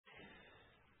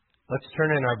Let's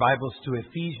turn in our Bibles to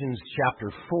Ephesians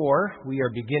chapter 4. We are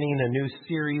beginning a new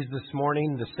series this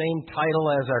morning, the same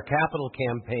title as our capital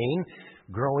campaign,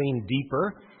 Growing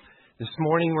Deeper. This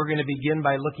morning we're going to begin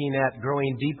by looking at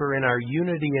growing deeper in our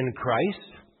unity in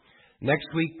Christ. Next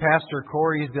week, Pastor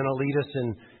Corey is going to lead us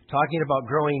in talking about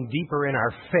growing deeper in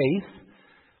our faith.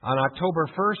 On October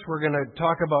 1st, we're going to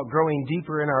talk about growing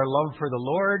deeper in our love for the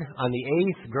Lord. On the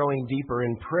 8th, growing deeper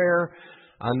in prayer.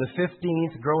 On the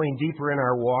 15th, growing deeper in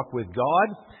our walk with God.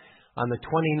 On the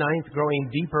 29th, growing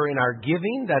deeper in our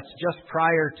giving. That's just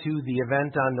prior to the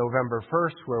event on November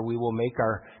 1st where we will make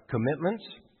our commitments.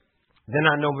 Then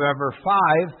on November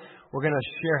 5, we're going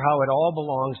to share how it all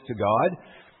belongs to God.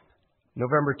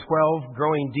 November 12,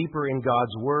 growing deeper in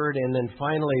God's Word. And then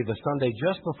finally, the Sunday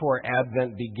just before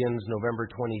Advent begins, November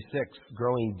 26th,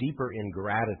 growing deeper in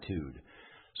gratitude.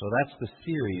 So that's the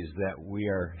series that we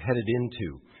are headed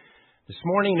into. This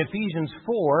morning, Ephesians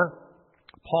 4,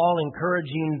 Paul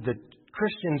encouraging the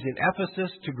Christians in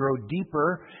Ephesus to grow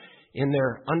deeper in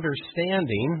their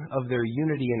understanding of their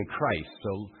unity in Christ.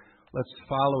 So let's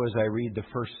follow as I read the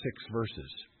first 6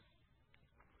 verses.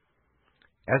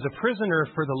 As a prisoner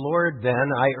for the Lord, then,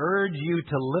 I urge you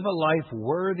to live a life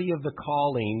worthy of the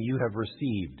calling you have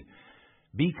received.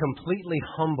 Be completely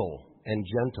humble and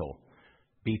gentle.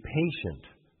 Be patient,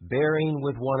 bearing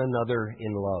with one another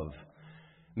in love.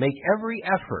 Make every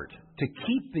effort to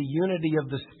keep the unity of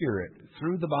the Spirit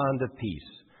through the bond of peace.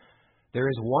 There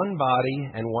is one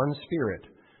body and one Spirit,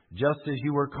 just as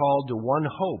you were called to one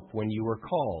hope when you were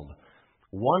called.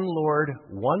 One Lord,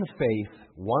 one faith,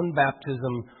 one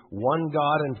baptism, one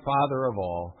God and Father of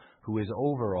all, who is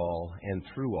over all and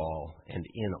through all and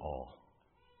in all.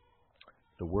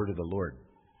 The word of the Lord.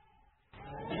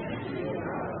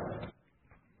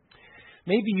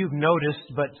 Maybe you've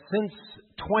noticed, but since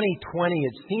 2020,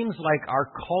 it seems like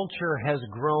our culture has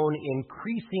grown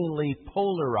increasingly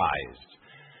polarized.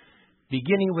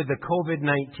 Beginning with the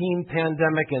COVID-19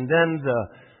 pandemic and then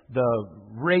the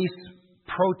race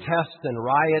protests and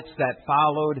riots that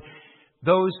followed,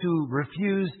 those who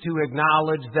refused to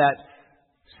acknowledge that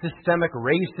systemic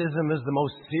racism is the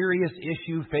most serious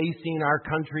issue facing our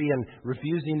country and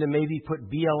refusing to maybe put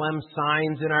BLM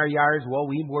signs in our yards, well,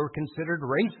 we were considered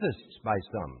racists by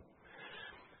some.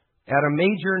 At a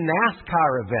major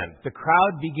NASCAR event, the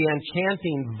crowd began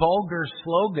chanting vulgar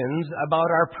slogans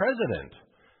about our president.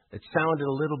 It sounded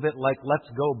a little bit like, "Let's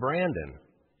go, Brandon."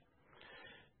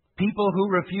 People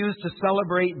who refuse to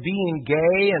celebrate being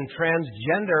gay and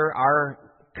transgender are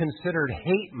considered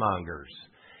hate mongers.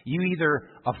 You either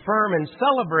affirm and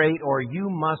celebrate or you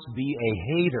must be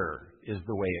a hater, is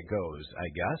the way it goes, I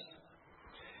guess.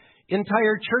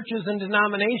 Entire churches and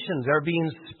denominations are being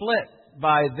split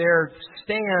by their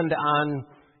stand on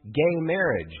gay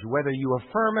marriage, whether you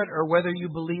affirm it or whether you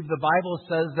believe the Bible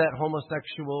says that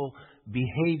homosexual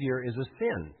behavior is a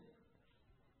sin.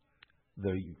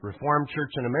 The Reformed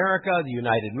Church in America, the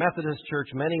United Methodist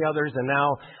Church, many others, and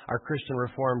now our Christian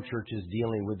Reformed Church is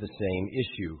dealing with the same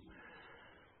issue.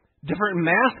 Different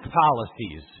mask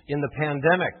policies in the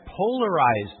pandemic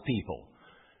polarized people.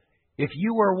 If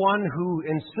you were one who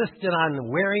insisted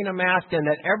on wearing a mask and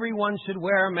that everyone should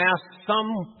wear a mask,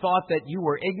 some thought that you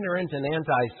were ignorant and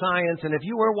anti-science. And if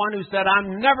you were one who said,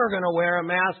 "I'm never going to wear a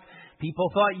mask," people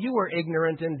thought you were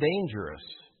ignorant and dangerous.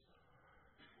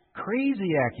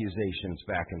 Crazy accusations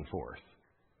back and forth.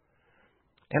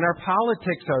 And our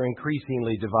politics are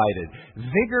increasingly divided.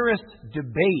 Vigorous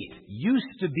debate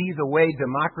used to be the way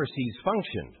democracies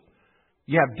functioned.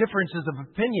 You have differences of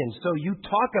opinion, so you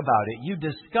talk about it, you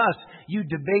discuss, you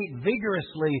debate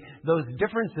vigorously those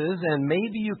differences, and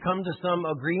maybe you come to some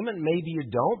agreement, maybe you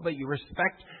don't, but you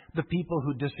respect the people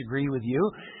who disagree with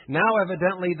you. Now,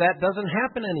 evidently, that doesn't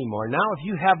happen anymore. Now, if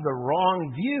you have the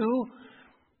wrong view,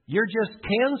 you're just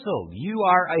canceled. You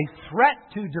are a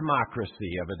threat to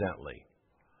democracy, evidently.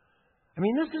 I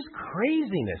mean, this is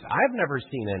craziness. I've never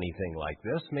seen anything like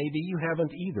this. Maybe you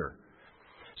haven't either.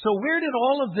 So where did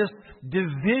all of this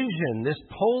division, this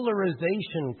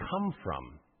polarization come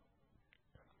from?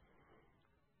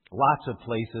 Lots of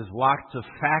places, lots of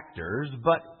factors,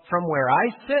 but from where I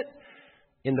sit,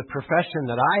 in the profession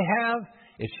that I have,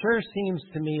 it sure seems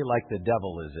to me like the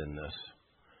devil is in this.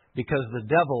 Because the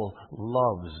devil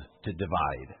loves to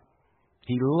divide.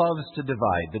 He loves to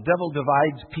divide. The devil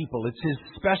divides people. It's his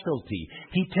specialty.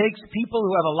 He takes people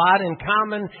who have a lot in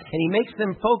common and he makes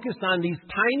them focus on these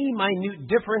tiny, minute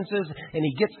differences and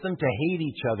he gets them to hate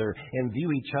each other and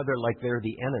view each other like they're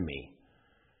the enemy.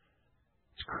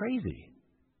 It's crazy.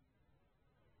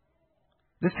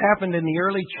 This happened in the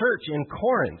early church in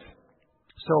Corinth.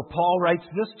 So Paul writes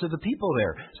this to the people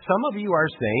there. Some of you are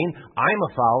saying, "I'm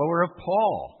a follower of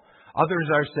Paul. Others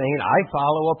are saying, I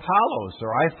follow Apollos,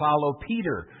 or I follow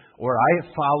Peter, or I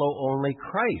follow only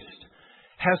Christ.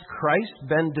 Has Christ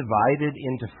been divided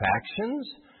into factions?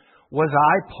 Was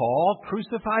I, Paul,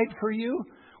 crucified for you?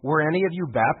 Were any of you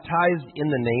baptized in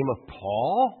the name of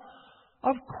Paul?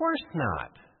 Of course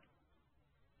not.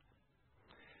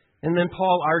 And then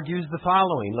Paul argues the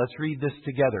following. Let's read this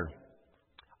together.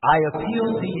 I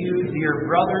appeal to you, dear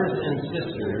brothers and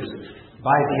sisters,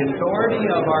 by the authority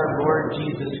of our Lord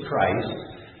Jesus Christ,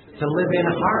 to live in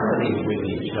harmony with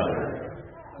each other.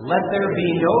 Let there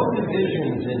be no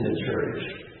divisions in the church.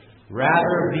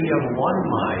 Rather be of one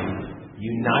mind,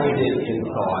 united in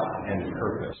thought and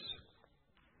purpose.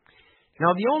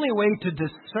 Now, the only way to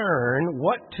discern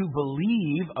what to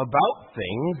believe about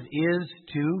things is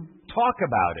to talk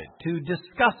about it, to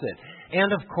discuss it,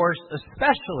 and of course,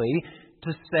 especially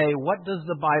to say, what does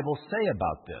the Bible say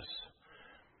about this?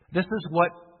 This is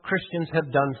what Christians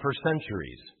have done for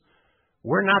centuries.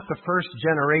 We're not the first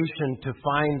generation to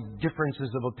find differences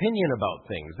of opinion about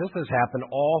things. This has happened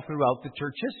all throughout the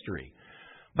church history.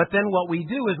 But then what we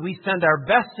do is we send our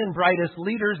best and brightest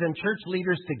leaders and church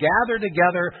leaders to gather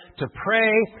together, to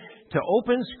pray, to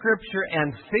open Scripture,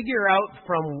 and figure out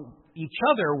from each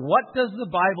other, what does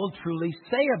the Bible truly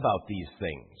say about these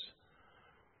things?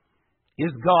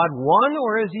 Is God one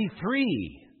or is He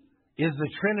three? Is the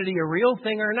Trinity a real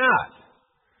thing or not?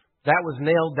 That was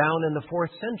nailed down in the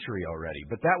 4th century already,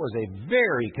 but that was a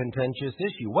very contentious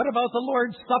issue. What about the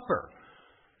Lord's Supper?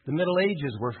 The Middle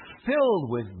Ages were filled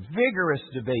with vigorous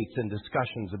debates and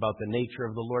discussions about the nature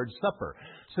of the Lord's Supper.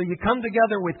 So you come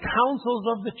together with councils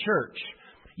of the church.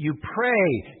 You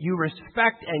pray, you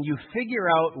respect, and you figure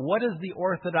out what is the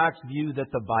orthodox view that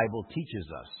the Bible teaches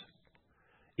us.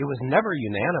 It was never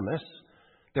unanimous.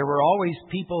 There were always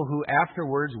people who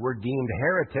afterwards were deemed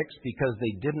heretics because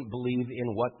they didn't believe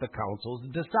in what the councils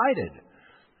decided.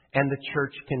 And the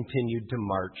church continued to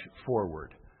march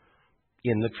forward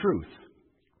in the truth.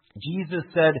 Jesus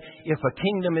said, if a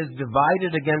kingdom is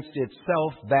divided against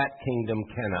itself, that kingdom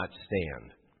cannot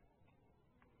stand.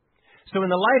 So in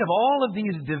the light of all of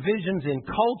these divisions in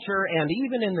culture and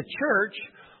even in the church,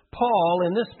 Paul,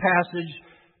 in this passage,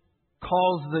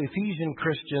 calls the Ephesian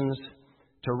Christians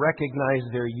to recognize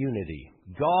their unity.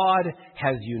 God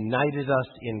has united us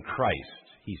in Christ,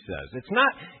 he says.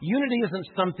 Unity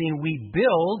isn't something we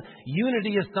build.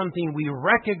 Unity is something we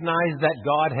recognize that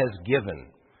God has given.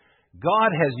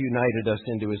 God has united us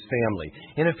into His family.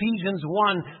 In Ephesians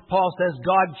 1, Paul says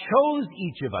God chose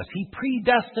each of us. He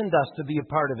predestined us to be a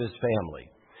part of His family.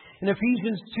 In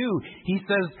Ephesians 2, he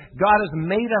says God has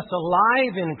made us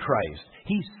alive in Christ.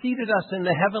 He seated us in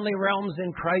the heavenly realms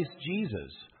in Christ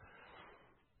Jesus.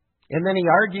 And then he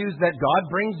argues that God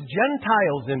brings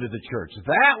Gentiles into the church.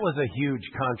 That was a huge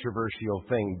controversial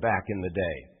thing back in the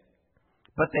day.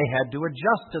 But they had to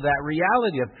adjust to that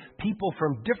reality of people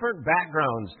from different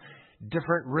backgrounds,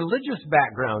 different religious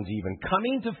backgrounds even,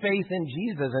 coming to faith in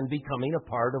Jesus and becoming a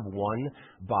part of one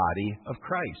body of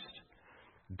Christ.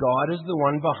 God is the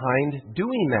one behind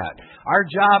doing that. Our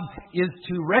job is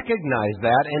to recognize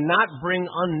that and not bring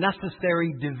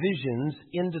unnecessary divisions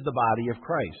into the body of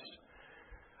Christ.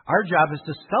 Our job is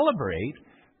to celebrate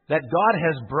that God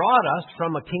has brought us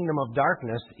from a kingdom of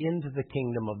darkness into the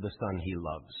kingdom of the Son He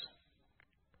loves.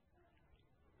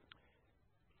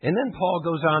 And then Paul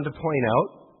goes on to point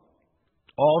out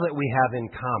all that we have in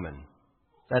common.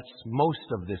 That's most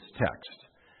of this text.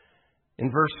 In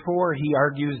verse 4, he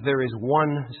argues there is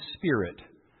one Spirit.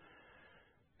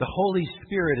 The Holy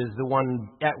Spirit is the one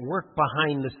at work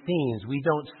behind the scenes. We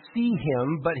don't see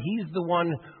Him, but He's the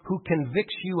one who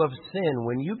convicts you of sin.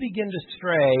 When you begin to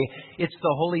stray, it's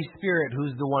the Holy Spirit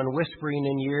who's the one whispering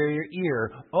in your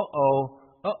ear,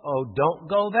 don't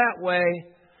go that way.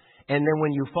 And then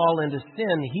when you fall into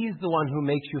sin, He's the one who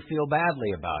makes you feel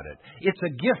badly about it. It's a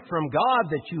gift from God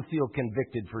that you feel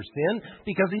convicted for sin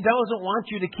because He doesn't want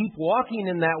you to keep walking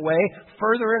in that way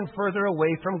further and further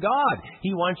away from God.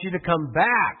 He wants you to come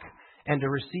back and to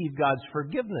receive God's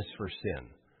forgiveness for sin.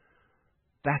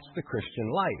 That's the Christian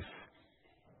life.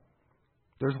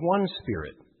 There's one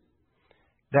Spirit.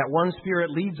 That one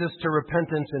Spirit leads us to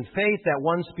repentance and faith. That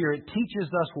one Spirit teaches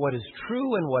us what is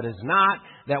true and what is not.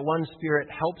 That one Spirit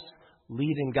helps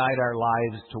lead and guide our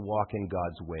lives to walk in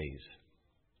God's ways.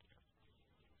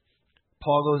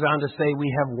 Paul goes on to say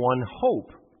we have one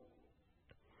hope.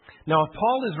 Now, if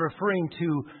Paul is referring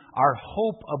to our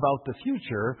hope about the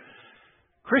future,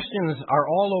 Christians are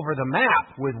all over the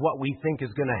map with what we think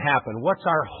is going to happen. What's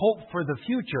our hope for the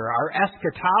future? Our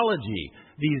eschatology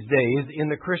these days in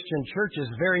the Christian church is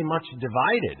very much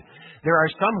divided. There are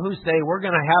some who say we're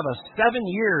going to have 7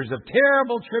 years of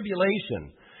terrible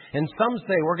tribulation. And some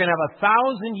say we're going to have a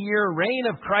 1,000-year reign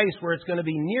of Christ where it's going to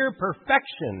be near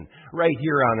perfection right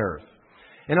here on earth.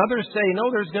 And others say,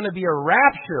 no, there's going to be a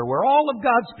rapture where all of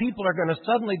God's people are going to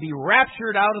suddenly be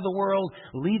raptured out of the world,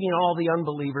 leaving all the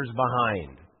unbelievers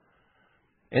behind.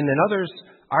 And then others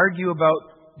argue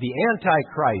about the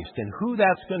Antichrist and who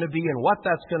that's going to be and what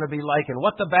that's going to be like and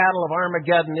what the Battle of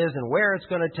Armageddon is and where it's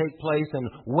going to take place and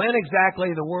when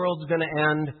exactly the world's going to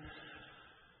end.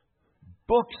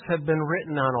 Books have been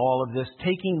written on all of this,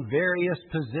 taking various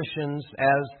positions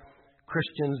as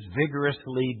Christians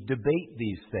vigorously debate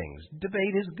these things.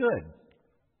 Debate is good,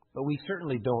 but we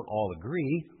certainly don't all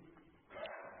agree.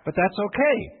 But that's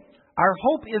okay. Our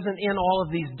hope isn't in all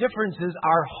of these differences.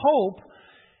 Our hope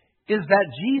is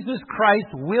that Jesus Christ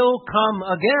will come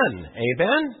again.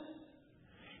 Amen?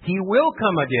 He will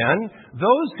come again.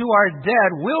 Those who are dead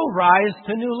will rise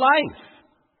to new life.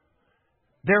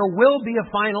 There will be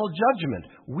a final judgment.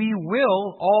 We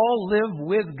will all live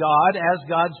with God as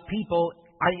God's people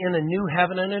in a new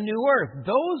heaven and a new earth.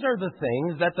 Those are the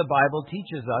things that the Bible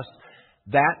teaches us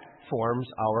that forms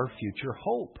our future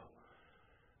hope.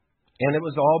 And it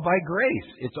was all by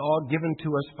grace. It's all given to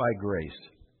us by grace.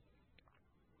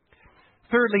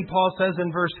 Thirdly, Paul says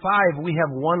in verse 5, we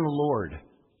have one Lord.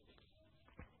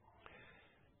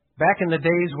 Back in the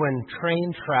days when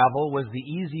train travel was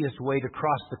the easiest way to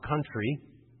cross the country,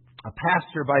 a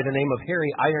pastor by the name of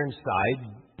Harry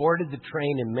Ironside boarded the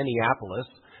train in Minneapolis,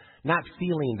 not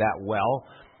feeling that well,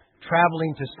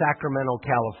 traveling to Sacramento,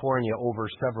 California over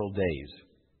several days.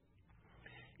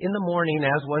 In the morning,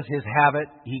 as was his habit,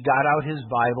 he got out his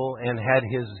Bible and had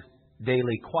his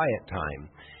daily quiet time.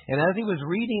 And as he was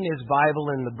reading his Bible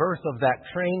in the berth of that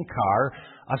train car,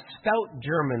 a stout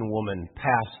German woman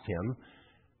passed him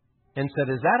and said,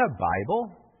 "Is that a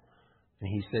Bible?" And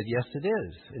he said, "Yes, it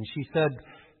is." And she said,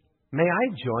 "May I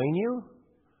join you?"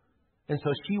 And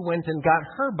so she went and got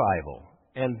her Bible,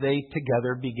 and they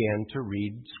together began to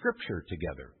read Scripture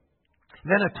together.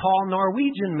 Then a tall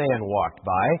Norwegian man walked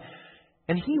by,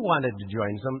 and he wanted to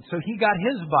join them, so he got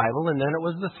his Bible, and then it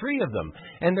was the three of them.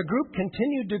 And the group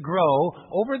continued to grow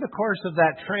over the course of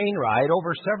that train ride,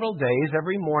 over several days.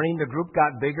 Every morning the group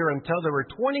got bigger until there were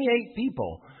 28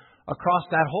 people across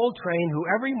that whole train who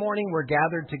every morning were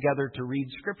gathered together to read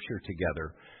Scripture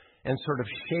together and sort of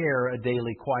share a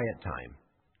daily quiet time.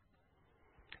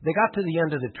 They got to the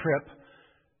end of the trip.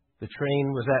 The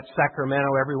train was at Sacramento.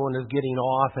 Everyone was getting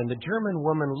off, and the German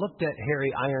woman looked at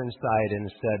Harry Ironside and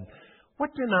said,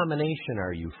 "What denomination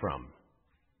are you from?"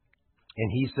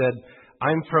 And he said,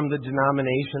 "I'm from the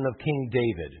denomination of King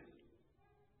David."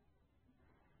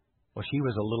 Well, she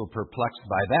was a little perplexed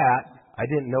by that. "I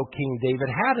didn't know King David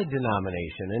had a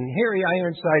denomination." And Harry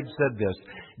Ironside said this,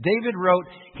 "David wrote,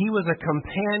 he was a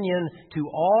companion to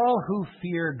all who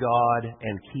fear God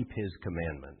and keep His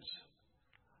commandments."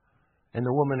 And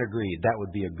the woman agreed that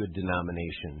would be a good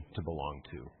denomination to belong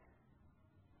to.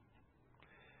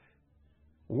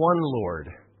 One Lord,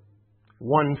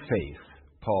 one faith,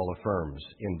 Paul affirms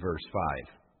in verse 5.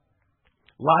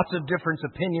 Lots of different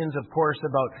opinions, of course,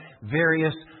 about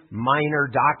various minor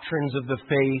doctrines of the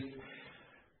faith,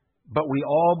 but we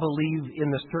all believe in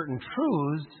the certain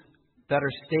truths that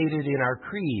are stated in our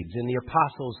creeds, in the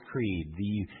Apostles' Creed,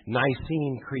 the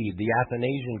Nicene Creed, the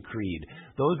Athanasian Creed.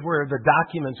 Those were the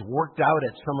documents worked out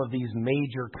at some of these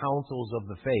major councils of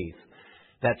the faith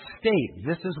that state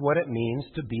this is what it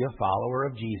means to be a follower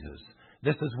of Jesus.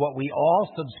 This is what we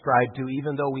all subscribe to,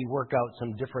 even though we work out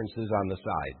some differences on the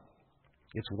side.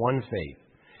 It's one faith.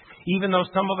 Even though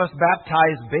some of us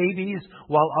baptize babies,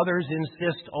 while others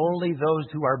insist only those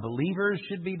who are believers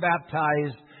should be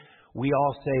baptized, we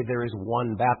all say there is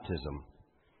one baptism.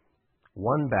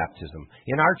 One baptism.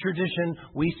 In our tradition,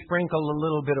 we sprinkle a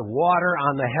little bit of water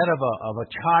on the head of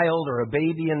a child or a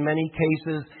baby in many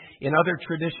cases. In other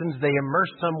traditions, they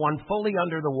immerse someone fully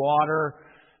under the water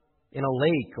in a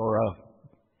lake or a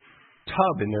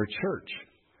tub in their church.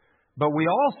 But we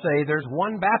all say there's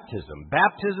one baptism.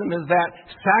 Baptism is that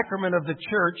sacrament of the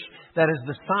church that is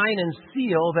the sign and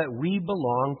seal that we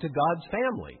belong to God's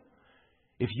family.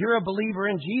 If you're a believer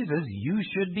in Jesus, you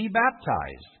should be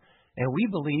baptized. And we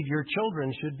believe your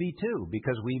children should be too,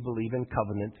 because we believe in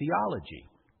covenant theology.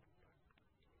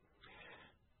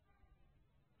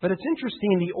 But it's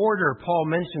interesting the order Paul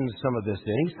mentions some of this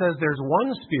in. He says there's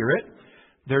one Spirit,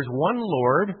 there's one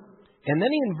Lord, and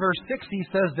then in verse 6 he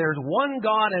says there's one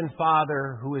God and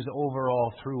Father who is over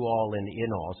all, through all, and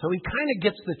in all. So he kind of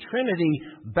gets the Trinity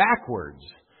backwards.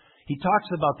 He talks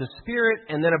about the Spirit,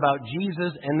 and then about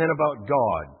Jesus, and then about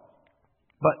God.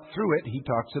 But through it, he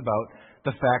talks about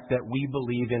the fact that we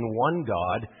believe in one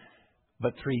God,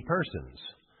 but three persons.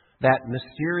 that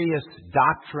mysterious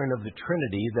doctrine of the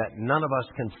Trinity that none of us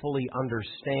can fully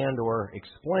understand or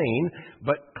explain,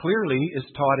 but clearly is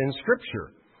taught in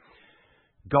Scripture.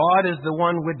 God is the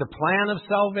one with the plan of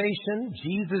salvation.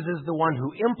 Jesus is the one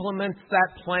who implements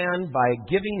that plan by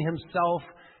giving himself,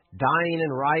 dying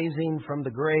and rising from the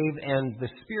grave, and the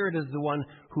Spirit is the one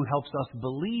who helps us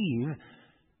believe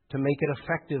to make it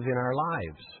effective in our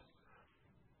lives.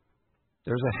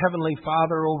 There's a Heavenly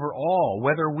Father over all.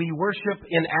 Whether we worship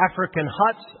in African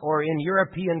huts or in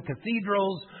European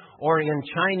cathedrals or in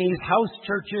Chinese house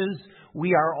churches,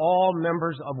 we are all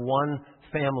members of one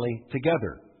family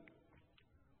together.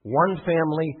 One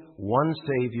family, one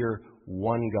Savior,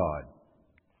 one God.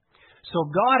 So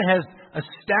God has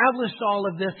established all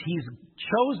of this. He's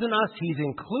chosen us. He's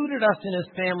included us in His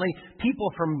family.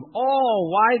 People from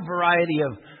all wide variety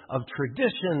of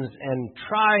traditions and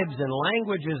tribes and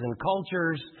languages and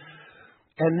cultures.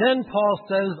 And then Paul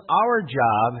says our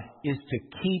job is to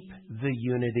keep the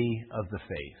unity of the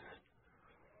faith.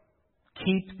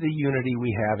 Keep the unity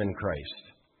we have in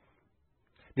Christ.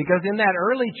 Because in that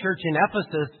early church in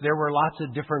Ephesus, there were lots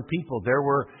of different people. There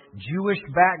were Jewish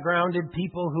backgrounded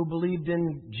people who believed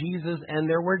in Jesus, and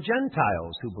there were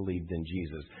Gentiles who believed in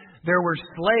Jesus. There were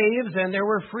slaves and there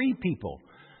were free people.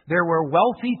 There were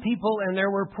wealthy people and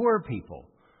there were poor people.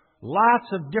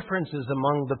 Lots of differences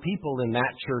among the people in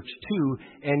that church too,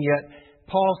 and yet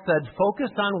Paul said,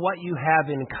 focus on what you have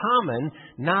in common,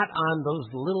 not on those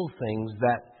little things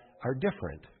that are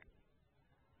different.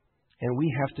 And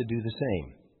we have to do the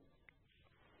same.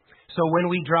 So when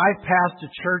we drive past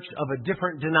a church of a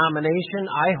different denomination,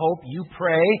 I hope you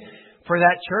pray for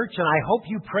that church, and I hope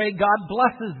you pray God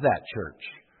blesses that church.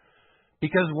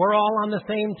 Because we're all on the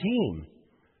same team.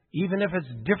 Even if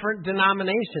it's different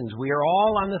denominations, we are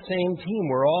all on the same team.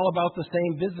 We're all about the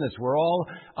same business. We're all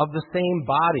of the same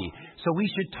body. So we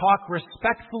should talk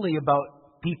respectfully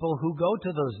about people who go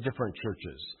to those different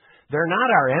churches. They're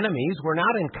not our enemies. We're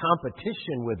not in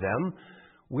competition with them.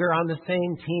 We're on the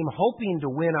same team hoping to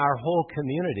win our whole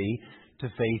community to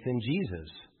faith in Jesus.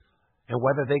 And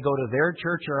whether they go to their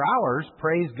church or ours,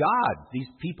 praise God.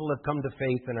 These people have come to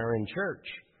faith and are in church.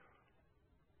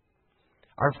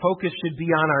 Our focus should be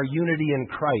on our unity in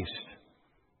Christ.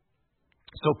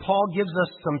 So Paul gives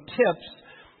us some tips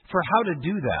for how to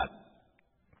do that.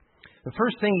 The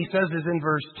first thing he says is in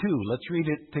verse 2. Let's read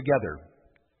it together.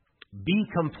 Be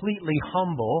completely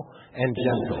humble and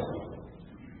gentle.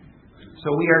 So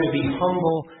we are to be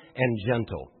humble and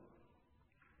gentle.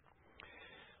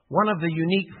 One of the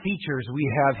unique features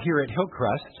we have here at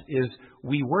Hillcrest is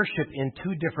we worship in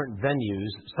two different venues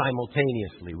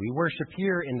simultaneously. We worship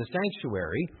here in the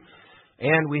sanctuary,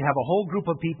 and we have a whole group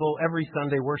of people every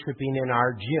Sunday worshiping in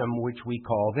our gym, which we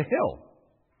call the Hill.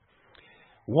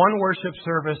 One worship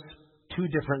service, two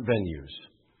different venues.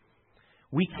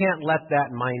 We can't let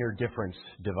that minor difference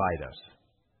divide us.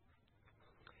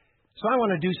 So I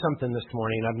want to do something this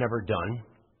morning I've never done.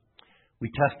 We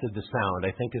tested the sound.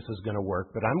 I think this is going to work.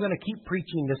 But I'm going to keep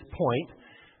preaching this point.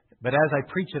 But as I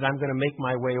preach it, I'm going to make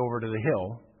my way over to the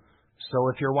hill. So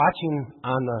if you're watching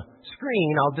on the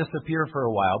screen, I'll disappear for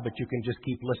a while, but you can just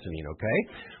keep listening, okay?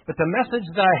 But the message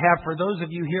that I have for those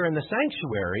of you here in the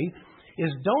sanctuary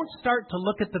is don't start to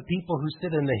look at the people who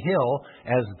sit in the hill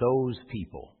as those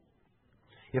people.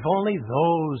 If only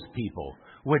those people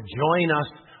would join us,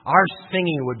 our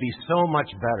singing would be so much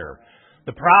better.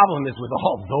 The problem is with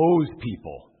all those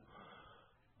people.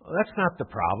 Well, that's not the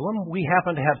problem. We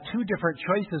happen to have two different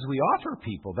choices we offer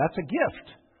people. That's a gift.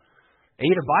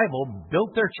 Ada Bible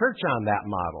built their church on that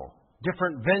model.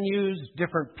 Different venues,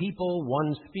 different people,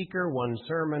 one speaker, one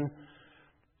sermon.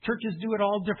 Churches do it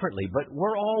all differently, but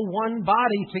we're all one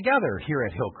body together here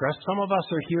at Hillcrest. Some of us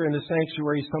are here in the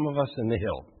sanctuary, some of us in the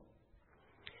hill.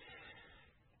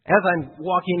 As I'm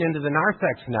walking into the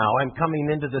narthex now, I'm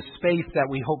coming into the space that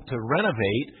we hope to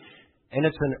renovate, and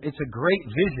it's a great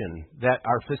vision that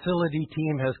our facility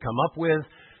team has come up with,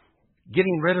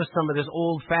 getting rid of some of this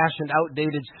old-fashioned,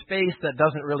 outdated space that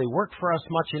doesn't really work for us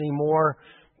much anymore,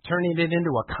 turning it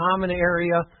into a common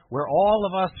area where all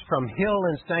of us from Hill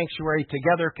and Sanctuary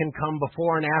together can come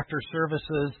before and after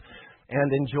services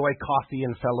and enjoy coffee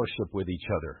and fellowship with each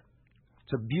other.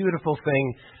 It's a beautiful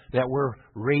thing that we're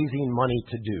raising money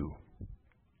to do.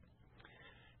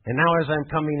 And now as I'm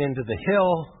coming into the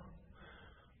hill,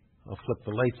 I'll flip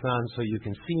the lights on so you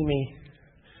can see me.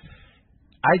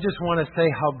 I just want to say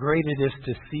how great it is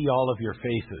to see all of your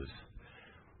faces.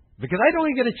 Because I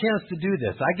don't get a chance to do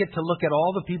this. I get to look at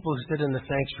all the people who sit in the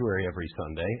sanctuary every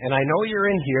Sunday. And I know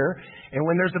you're in here. And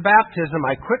when there's a baptism,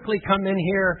 I quickly come in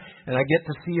here and I get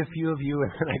to see a few of you.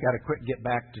 And then I got to quick get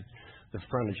back to the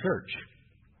front of church.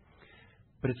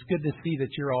 but it's good to see that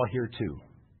you're all here too.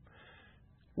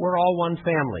 We're all one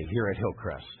family here at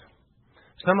Hillcrest.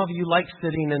 Some of you like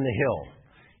sitting in the hill.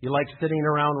 You like sitting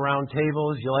around round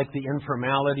tables. You like the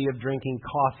informality of drinking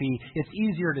coffee. It's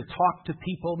easier to talk to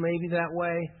people maybe that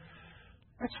way.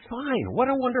 That's fine. What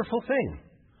a wonderful thing.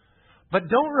 But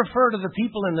don't refer to the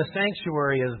people in the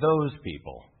sanctuary as those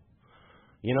people.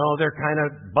 You know, they're kind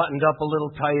of buttoned up a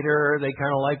little tighter. They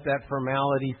kind of like that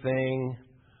formality thing.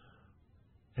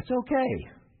 It's okay.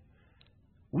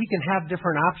 We can have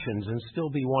different options and still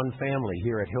be one family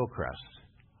here at Hillcrest.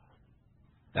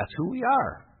 That's who we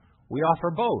are. We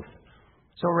offer both.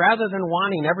 So rather than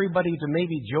wanting everybody to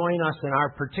maybe join us in our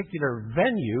particular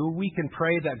venue, we can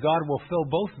pray that God will fill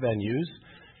both venues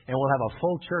and we'll have a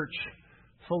full church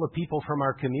full of people from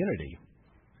our community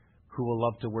who will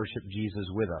love to worship Jesus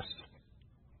with us.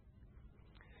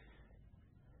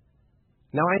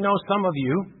 Now, I know some of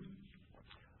you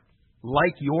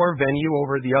like your venue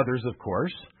over the others, of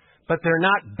course, but they're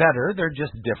not better, they're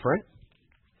just different.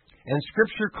 And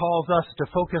Scripture calls us to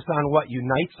focus on what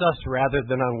unites us rather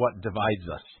than on what divides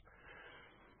us.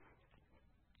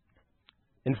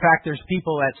 In fact, there's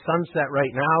people at Sunset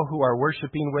right now who are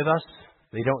worshiping with us.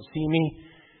 They don't see me,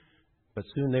 but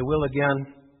soon they will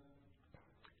again.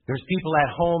 There's people at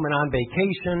home and on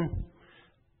vacation.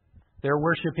 They're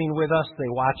worshiping with us. They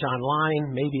watch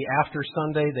online. Maybe after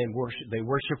Sunday, they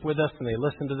worship with us and they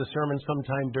listen to the sermon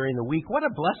sometime during the week. What a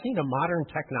blessing of modern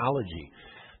technology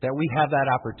that we have that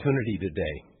opportunity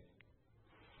today.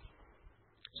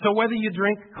 So whether you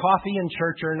drink coffee in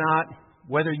church or not,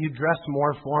 whether you dress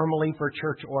more formally for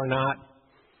church or not,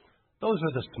 those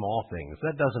are the small things.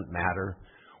 That doesn't matter.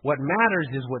 What matters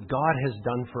is what God has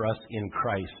done for us in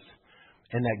Christ,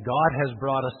 and that God has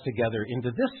brought us together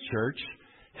into this church,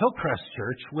 Hillcrest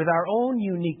Church, with our own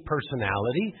unique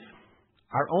personality,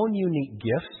 our own unique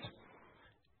gifts.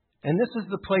 And this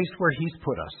is the place where He's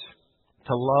put us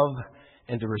to love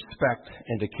and to respect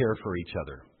and to care for each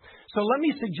other. So let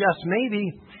me suggest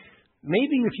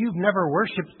maybe if you've never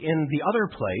worshiped in the other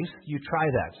place, you try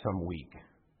that some week.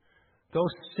 Go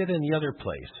sit in the other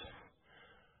place.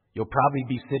 You'll probably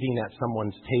be sitting at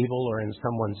someone's table or in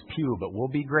someone's pew, but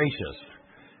we'll be gracious.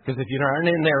 Because if you aren't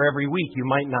in there every week, you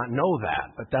might not know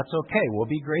that. But that's okay. We'll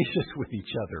be gracious with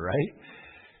each other, right?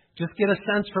 Just get a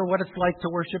sense for what it's like to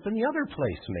worship in the other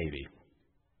place, maybe.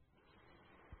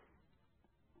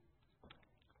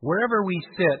 Wherever we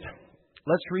sit,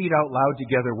 let's read out loud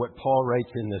together what Paul writes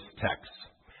in this text.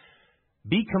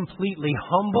 Be completely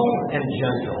humble and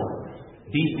gentle.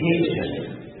 Be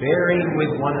patient, bearing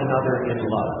with one another in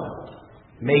love.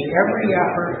 Make every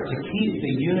effort to keep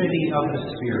the unity of the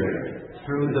Spirit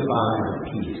through the bond of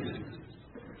peace.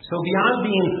 So beyond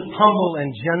being humble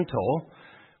and gentle,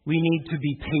 we need to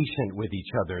be patient with each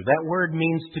other. That word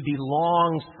means to be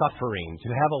long-suffering, to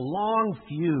have a long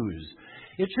fuse.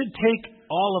 It should take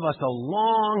all of us a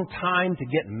long time to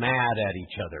get mad at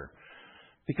each other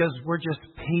because we're just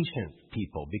patient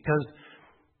people. Because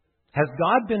has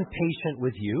God been patient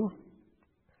with you?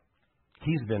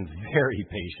 He's been very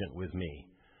patient with me.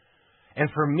 And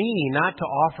for me not to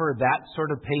offer that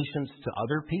sort of patience to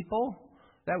other people,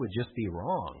 that would just be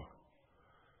wrong.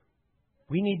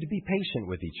 We need to be patient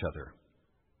with each other.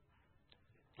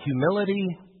 Humility,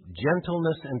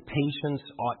 gentleness, and patience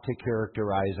ought to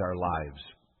characterize our lives.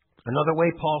 Another way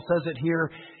Paul says it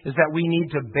here is that we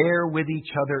need to bear with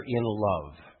each other in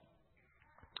love.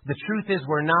 The truth is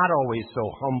we're not always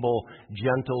so humble,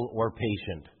 gentle, or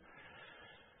patient.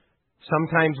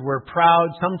 Sometimes we're proud.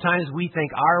 Sometimes we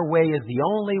think our way is the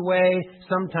only way.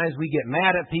 Sometimes we get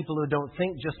mad at people who don't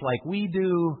think just like we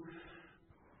do.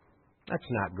 That's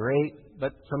not great,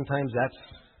 but sometimes that's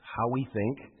how we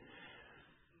think.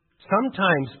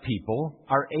 Sometimes people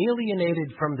are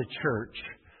alienated from the church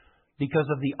because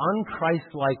of the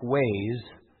un-Christ-like ways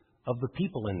of the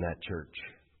people in that church.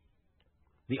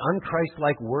 The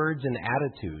un-Christ-like words and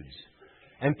attitudes.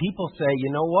 And people say,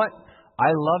 you know what?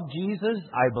 I love Jesus,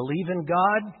 I believe in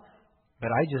God,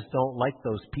 but I just don't like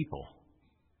those people.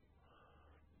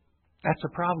 That's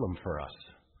a problem for us.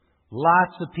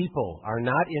 Lots of people are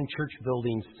not in church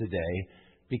buildings today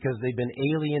because they've been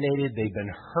alienated, they've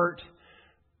been hurt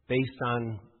based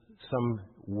on some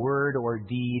word or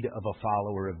deed of a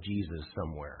follower of Jesus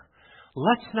somewhere.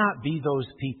 Let's not be those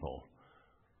people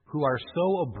who are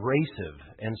so abrasive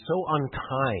and so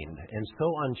unkind and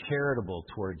so uncharitable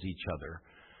towards each other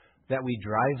that we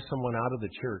drive someone out of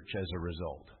the church as a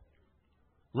result.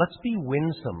 Let's be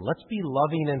winsome. Let's be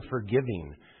loving and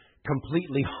forgiving,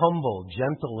 completely humble,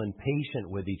 gentle, and patient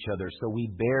with each other so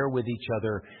we bear with each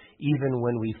other even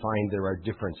when we find there are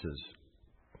differences.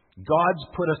 God's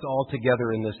put us all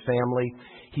together in this family.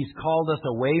 He's called us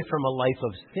away from a life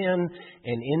of sin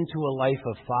and into a life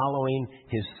of following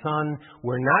His Son.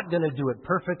 We're not going to do it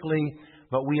perfectly,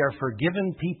 but we are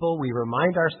forgiven people. We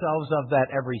remind ourselves of that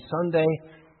every Sunday,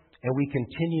 and we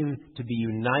continue to be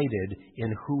united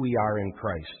in who we are in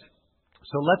Christ.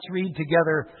 So let's read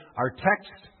together our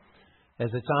text as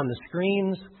it's on the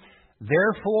screens.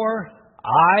 Therefore,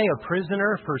 I, a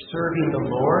prisoner for serving the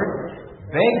Lord,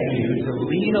 beg you to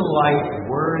lead a life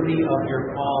worthy of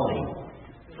your calling,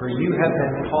 for you have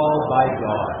been called by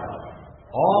God.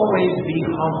 Always be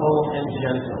humble and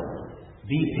gentle.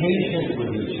 Be patient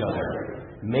with each other,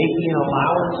 making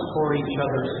allowance for each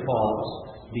other's faults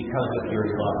because of your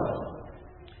love.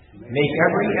 Make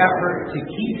every effort to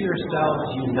keep yourselves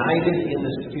united in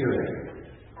the Spirit,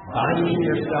 binding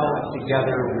yourselves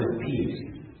together with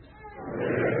peace.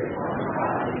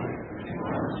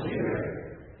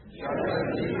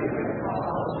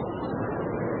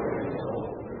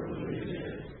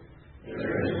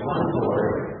 There is one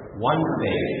Lord, one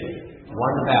faith,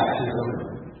 one baptism,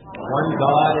 one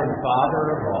God and Father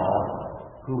of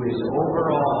all, who is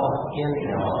over all, in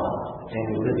all,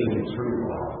 and living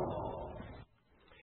through all.